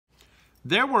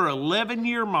there were 11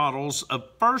 year models of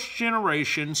first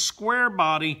generation square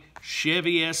body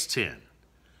Chevy S-10.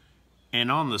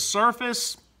 And on the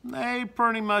surface, they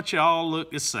pretty much all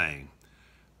look the same.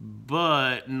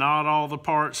 But not all the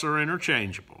parts are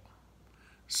interchangeable.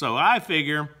 So I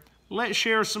figure, let's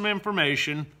share some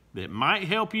information that might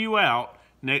help you out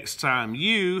next time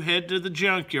you head to the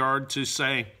junkyard to,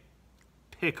 say,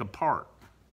 pick a part.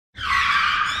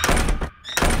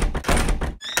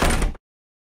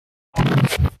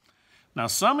 Now,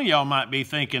 some of y'all might be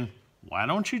thinking, why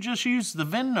don't you just use the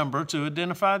VIN number to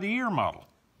identify the year model?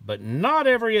 But not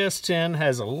every S-10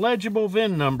 has a legible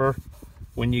VIN number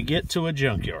when you get to a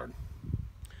junkyard.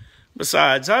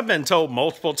 Besides, I've been told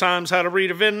multiple times how to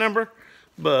read a VIN number,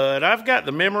 but I've got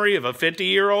the memory of a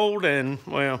 50-year-old and,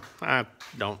 well, I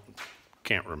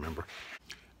can't remember.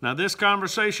 Now, this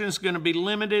conversation is going to be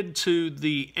limited to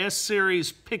the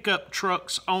S-Series pickup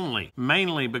trucks only,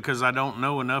 mainly because I don't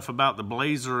know enough about the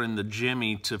Blazer and the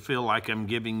Jimmy to feel like I'm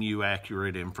giving you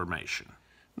accurate information.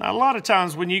 Now, a lot of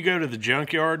times when you go to the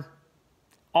junkyard,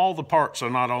 all the parts are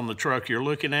not on the truck you're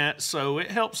looking at, so it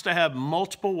helps to have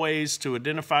multiple ways to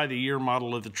identify the year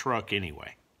model of the truck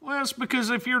anyway. Well, it's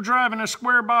because if you're driving a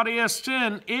square body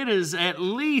S-10, it is at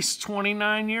least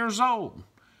 29 years old.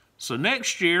 So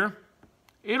next year,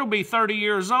 it'll be 30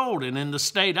 years old, and in the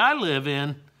state I live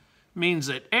in, means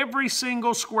that every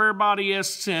single square body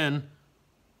S-10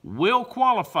 will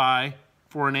qualify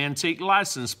for an antique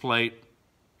license plate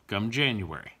come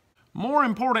January. More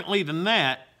importantly than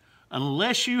that,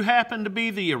 unless you happen to be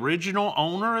the original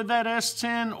owner of that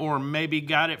S-10 or maybe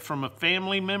got it from a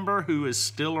family member who is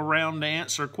still around to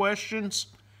answer questions,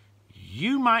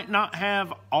 you might not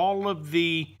have all of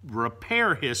the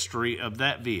repair history of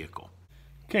that vehicle.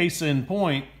 Case in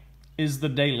point is the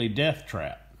daily death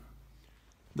trap.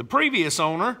 The previous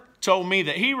owner told me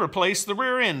that he replaced the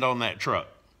rear end on that truck,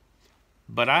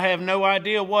 but I have no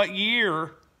idea what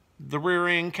year the rear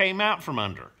end came out from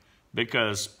under,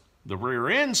 because the rear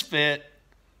end's fit,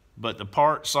 but the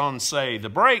parts on, say, the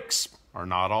brakes are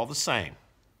not all the same.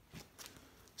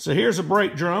 So here's a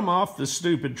brake drum off the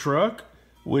stupid truck,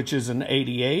 which is an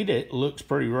 88. It looks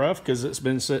pretty rough because it's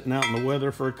been sitting out in the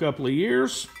weather for a couple of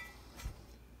years.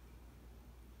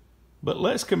 But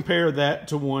let's compare that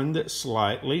to one that's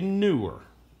slightly newer.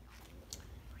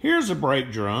 Here's a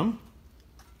brake drum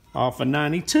off a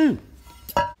 92.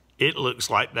 It looks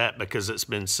like that because it's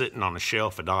been sitting on a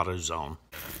shelf at AutoZone.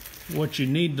 What you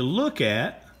need to look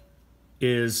at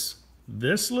is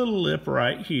this little lip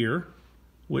right here,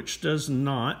 which does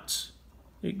not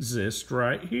exist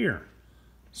right here.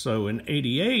 So an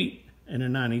 88 and a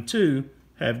 92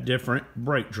 have different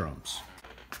brake drums.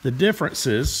 The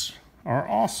differences are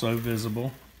also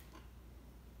visible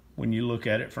when you look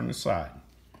at it from the side.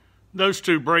 Those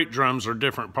two brake drums are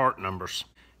different part numbers.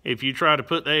 If you try to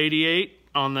put the 88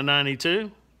 on the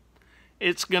 92,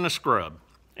 it's going to scrub,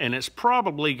 and it's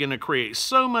probably going to create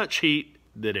so much heat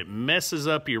that it messes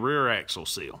up your rear axle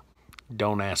seal.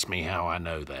 Don't ask me how I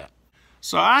know that.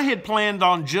 So I had planned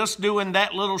on just doing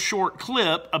that little short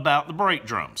clip about the brake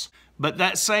drums. But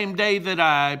that same day that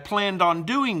I planned on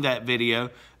doing that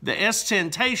video, the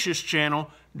S-10 Tatius channel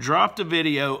dropped a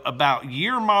video about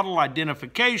year model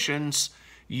identifications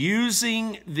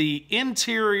using the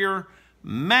interior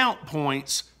mount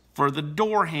points for the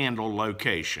door handle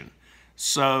location.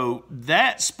 So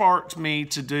that sparked me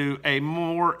to do a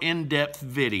more in-depth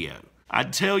video.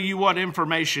 I'd tell you what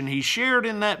information he shared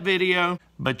in that video,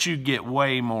 but you'd get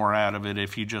way more out of it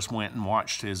if you just went and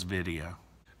watched his video.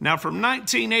 Now, from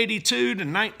 1982 to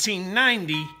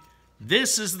 1990,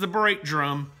 this is the brake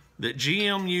drum that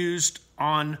GM used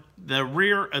on the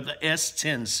rear of the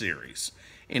S-10 series.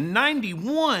 In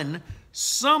 91,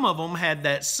 some of them had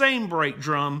that same brake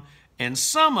drum, and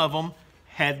some of them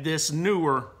had this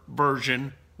newer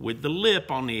version with the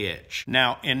lip on the edge.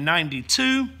 Now, in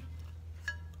 92,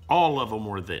 all of them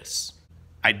were this.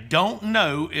 I don't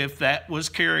know if that was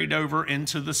carried over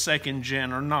into the second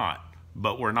gen or not,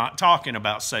 but we're not talking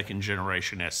about second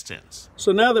generation S-10s.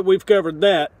 So now that we've covered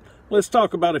that, let's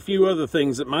talk about a few other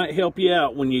things that might help you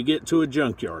out when you get to a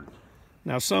junkyard.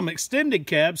 Now, some extended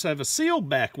cabs have a sealed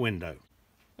back window.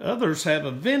 Others have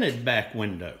a vented back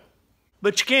window.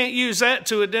 But you can't use that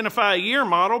to identify a year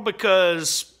model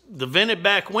because the vented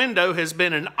back window has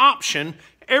been an option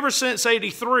ever since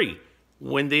 '83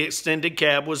 when the extended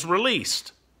cab was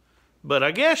released. But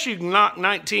I guess you can knock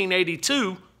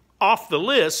 1982 off the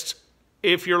list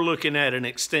if you're looking at an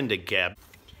extended cab.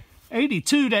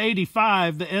 82 to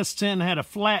 85, the S-10 had a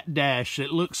flat dash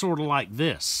that looked sort of like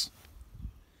this.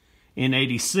 In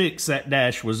 86, that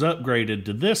dash was upgraded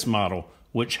to this model,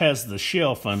 which has the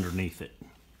shelf underneath it.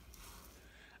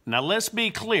 Now let's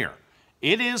be clear.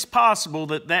 It is possible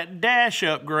that that dash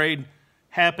upgrade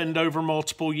happened over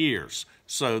multiple years.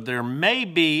 So there may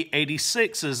be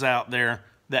 86s out there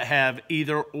that have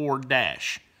either or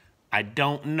dash. I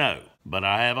don't know, but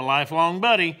I have a lifelong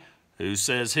buddy who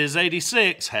says his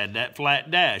 86 had that flat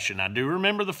dash, and I do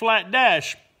remember the flat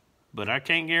dash, but I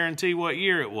can't guarantee what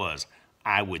year it was.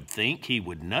 I would think he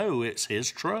would know it's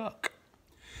his truck.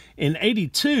 In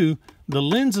 82, the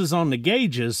lenses on the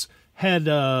gauges had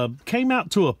came out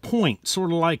to a point,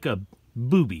 sort of like a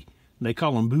booby. They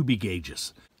call them booby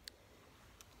gauges.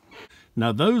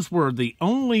 Now, those were the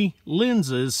only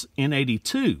lenses in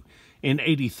 82. In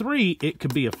 83, it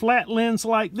could be a flat lens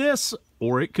like this,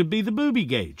 or it could be the booby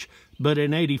gauge. But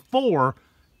in 84,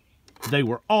 they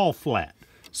were all flat.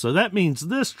 So that means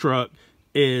this truck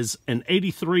is an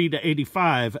 83 to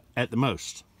 85 at the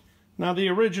most. Now, the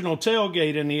original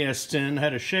tailgate in the S-10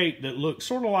 had a shape that looked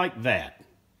sort of like that.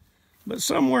 But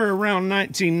somewhere around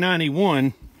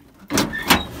 1991,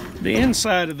 the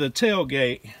inside of the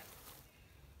tailgate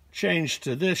changed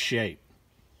to this shape,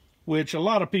 which a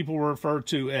lot of people refer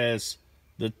to as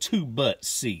the two-butt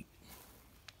seat.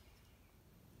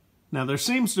 Now, there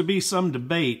seems to be some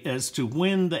debate as to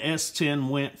when the S-10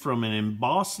 went from an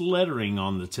embossed lettering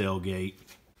on the tailgate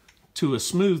to a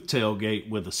smooth tailgate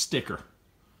with a sticker.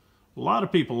 A lot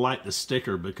of people like the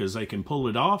sticker because they can pull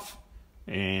it off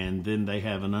and then they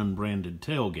have an unbranded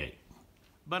tailgate.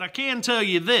 But I can tell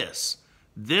you this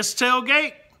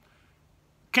tailgate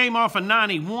came off a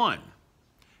 91,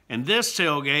 and this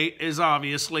tailgate is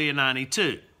obviously a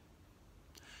 92.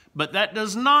 But that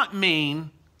does not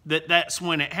mean that that's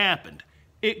when it happened.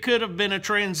 It could have been a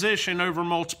transition over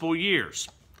multiple years.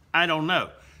 I don't know.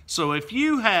 So if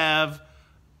you have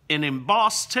an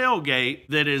embossed tailgate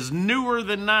that is newer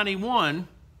than 91,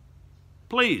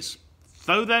 please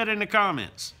throw that in the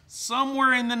comments.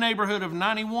 Somewhere in the neighborhood of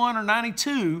 91 or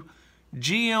 92,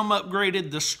 GM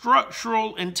upgraded the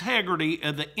structural integrity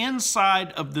of the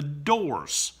inside of the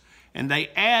doors, and they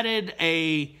added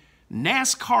a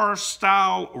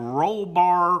NASCAR-style roll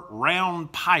bar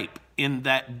round pipe in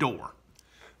that door.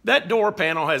 That door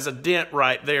panel has a dent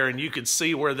right there, and you can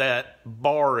see where that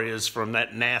bar is from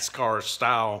that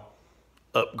NASCAR-style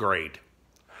upgrade.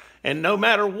 And no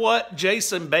matter what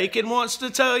Jason Bacon wants to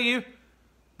tell you,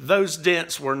 those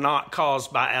dents were not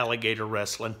caused by alligator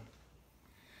wrestling.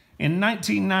 In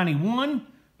 1991,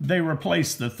 they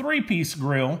replaced the three-piece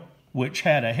grill, which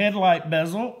had a headlight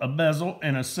bezel,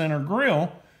 and a center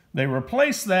grill. They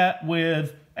replaced that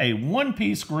with a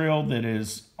one-piece grill that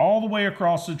is all the way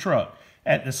across the truck.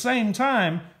 At the same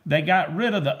time, they got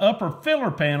rid of the upper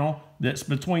filler panel that's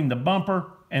between the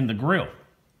bumper and the grill.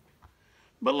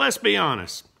 But let's be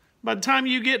honest. By the time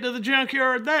you get to the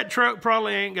junkyard, that truck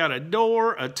probably ain't got a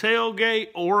door, a tailgate,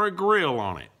 or a grill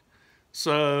on it.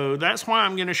 So that's why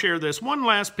I'm going to share this one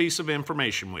last piece of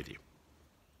information with you.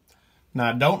 Now,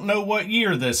 I don't know what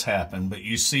year this happened, but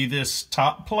you see this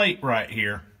top plate right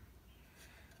here.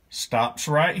 Stops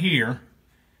right here.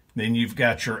 Then you've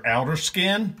got your outer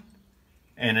skin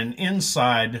and an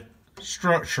inside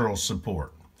structural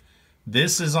support.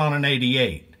 This is on an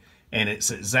 88. And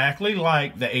it's exactly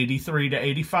like the 83 to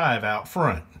 85 out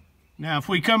front. Now, if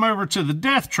we come over to the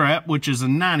death trap, which is a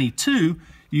 92,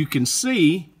 you can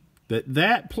see that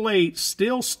that plate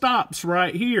still stops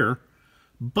right here,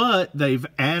 but they've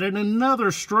added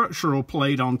another structural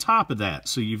plate on top of that.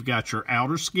 So you've got your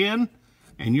outer skin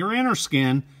and your inner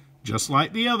skin, just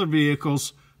like the other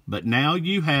vehicles, but now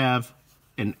you have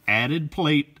an added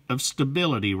plate of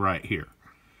stability right here.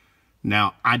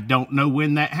 Now, I don't know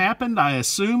when that happened. I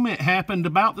assume it happened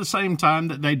about the same time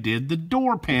that they did the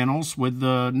door panels with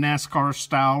the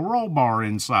NASCAR-style roll bar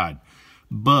inside.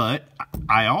 But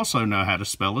I also know how to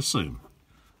spell assume.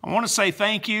 I want to say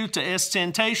thank you to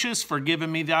S-10 Tatius for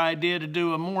giving me the idea to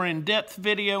do a more in-depth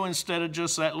video instead of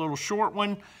just that little short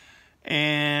one.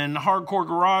 And Hardcore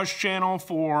Garage channel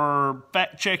for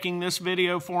fact-checking this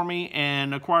video for me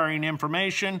and acquiring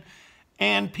information.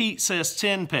 And Pete's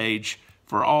S-10 page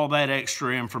for all that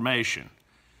extra information.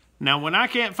 Now, when I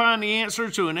can't find the answer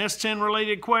to an S-10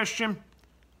 related question,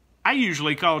 I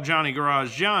usually call Johnny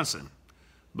Garage Johnson.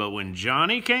 But when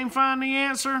Johnny can't find the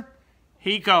answer,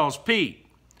 he calls Pete.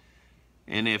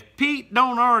 And if Pete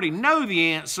don't already know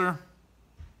the answer,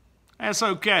 that's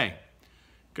okay.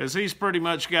 Because he's pretty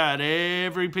much got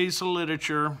every piece of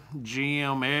literature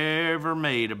GM ever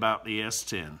made about the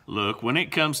S-10. Look, when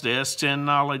it comes to S-10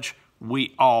 knowledge,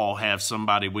 we all have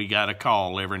somebody we got to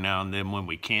call every now and then when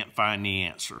we can't find the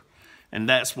answer. And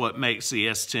that's what makes the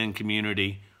S-10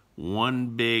 community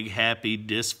one big, happy,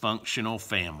 dysfunctional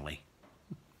family.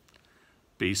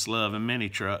 Peace, love, and mini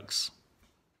trucks.